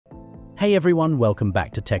Hey everyone, welcome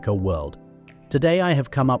back to Techo World. Today I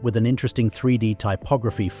have come up with an interesting 3D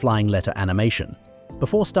typography flying letter animation.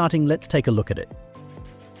 Before starting, let's take a look at it.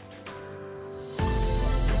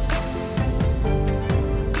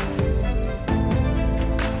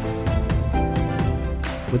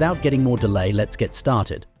 Without getting more delay, let's get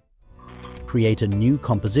started. Create a new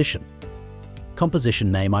composition.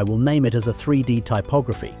 Composition name, I will name it as a 3D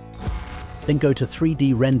typography. Then go to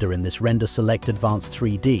 3D render. In this render, select Advanced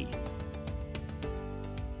 3D.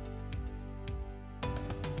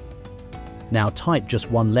 Now type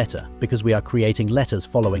just one letter, because we are creating letters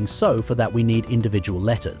following, so for that we need individual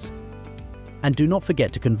letters. And do not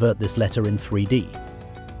forget to convert this letter in 3D.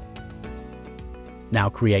 Now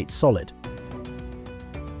create solid.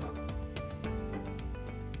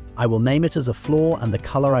 I will name it as a floor, and the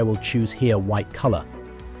color I will choose here white color.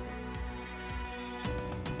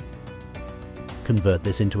 Convert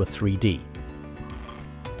this into a 3D.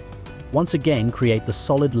 Once again, create the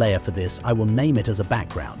solid layer for this. I will name it as a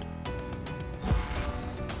background.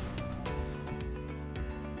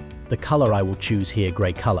 The color I will choose here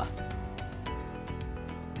gray color.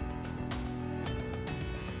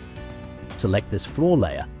 Select this floor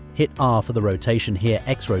layer, hit R for the rotation here,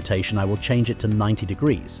 X rotation, I will change it to 90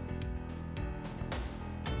 degrees.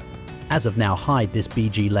 As of now, hide this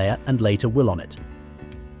BG layer and later will on it.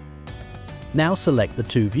 Now select the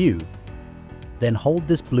to view, then hold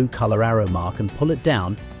this blue color arrow mark and pull it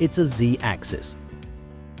down, it's a Z axis.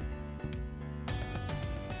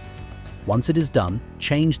 Once it is done,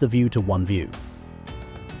 change the view to one view.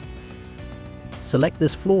 Select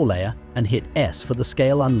this floor layer and hit S for the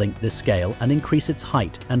scale. Unlink this scale and increase its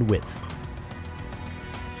height and width.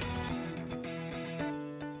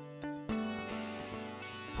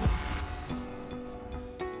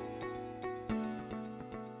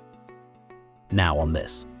 Now on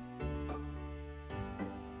this.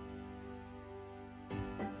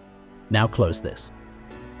 Now close this.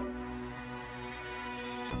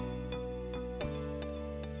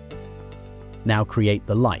 Now create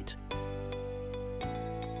the light.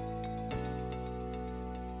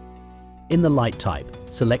 In the light type,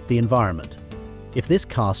 select the environment. If this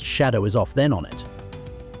cast shadow is off, then on it.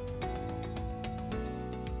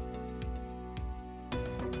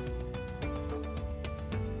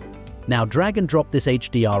 Now drag and drop this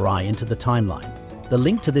HDRI into the timeline. The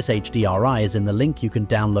link to this HDRI is in the link, you can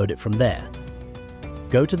download it from there.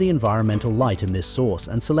 Go to the environmental light in this source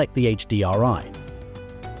and select the HDRI.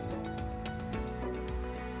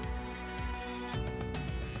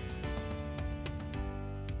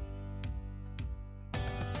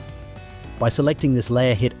 By selecting this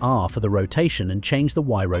layer, hit R for the rotation and change the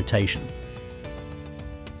Y rotation.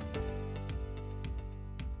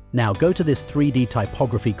 Now go to this 3D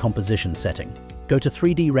typography composition setting. Go to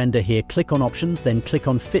 3D render here, click on options, then click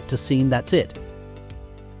on fit to scene, that's it.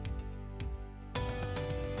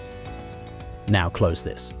 Now close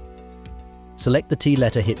this. Select the T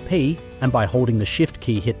letter, hit P, and by holding the Shift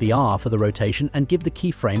key, hit the R for the rotation and give the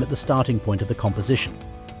keyframe at the starting point of the composition.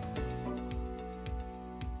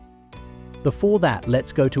 Before that,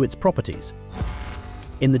 let's go to its properties.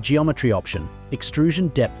 In the geometry option, extrusion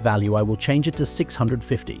depth value, I will change it to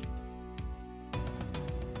 650.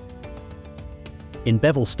 In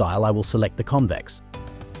bevel style, I will select the convex.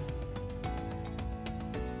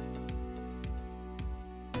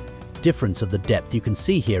 Difference of the depth you can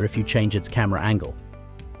see here if you change its camera angle.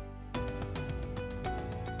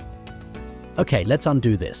 Okay, let's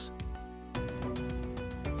undo this.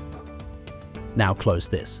 Now close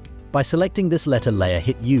this. By selecting this letter layer,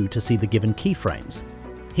 hit U to see the given keyframes.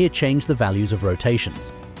 Here, change the values of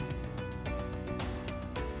rotations.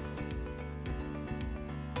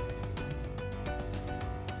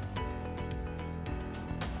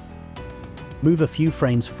 Move a few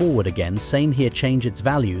frames forward again, same here, change its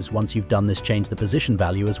values. Once you've done this, change the position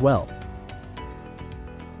value as well.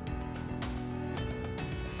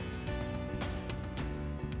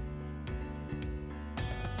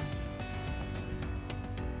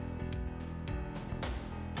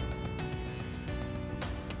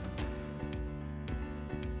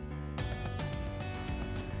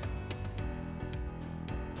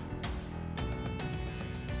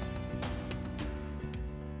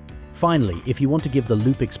 Finally, if you want to give the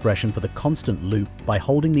loop expression for the constant loop, by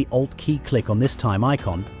holding the Alt key, click on this time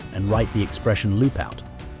icon and write the expression loop out.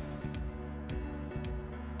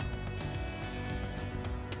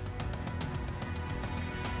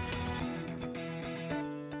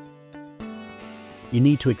 You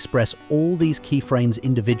need to express all these keyframes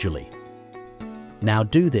individually. Now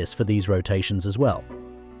do this for these rotations as well.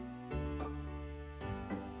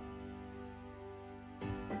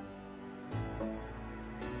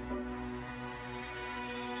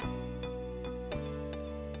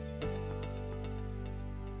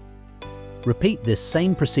 Repeat this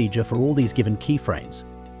same procedure for all these given keyframes.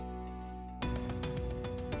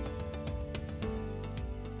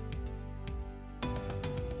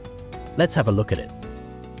 Let's have a look at it.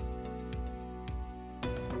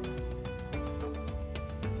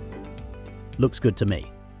 Looks good to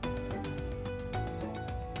me.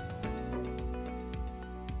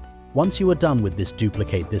 Once you are done with this,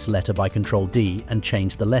 duplicate this letter by Ctrl+D and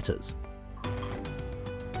change the letters.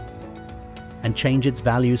 And change its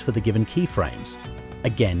values for the given keyframes.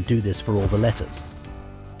 Again, do this for all the letters.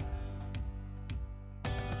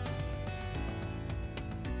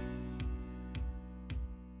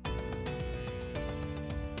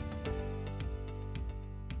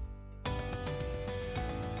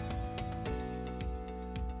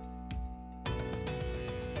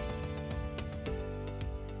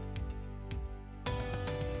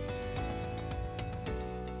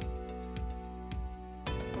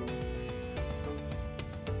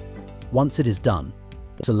 Once it is done,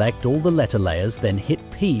 select all the letter layers, then hit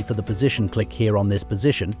P for the position. Click here on this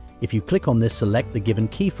position. If you click on this, select the given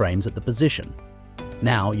keyframes at the position.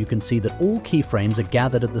 Now you can see that all keyframes are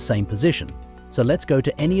gathered at the same position. So let's go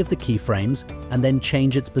to any of the keyframes and then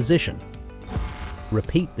change its position.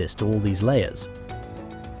 Repeat this to all these layers.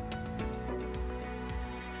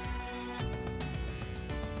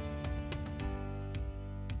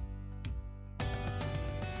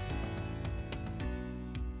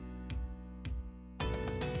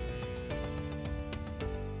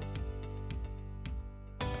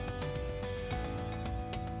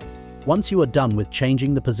 Once you are done with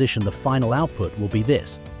changing the position, the final output will be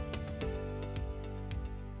this.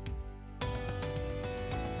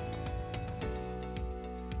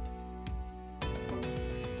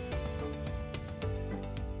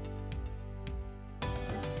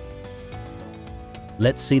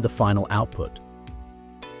 Let's see the final output.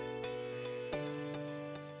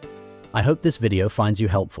 I hope this video finds you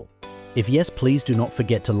helpful. If yes, please do not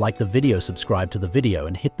forget to like the video, subscribe to the video,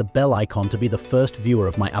 and hit the bell icon to be the first viewer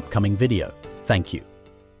of my upcoming video. Thank you.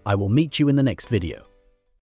 I will meet you in the next video.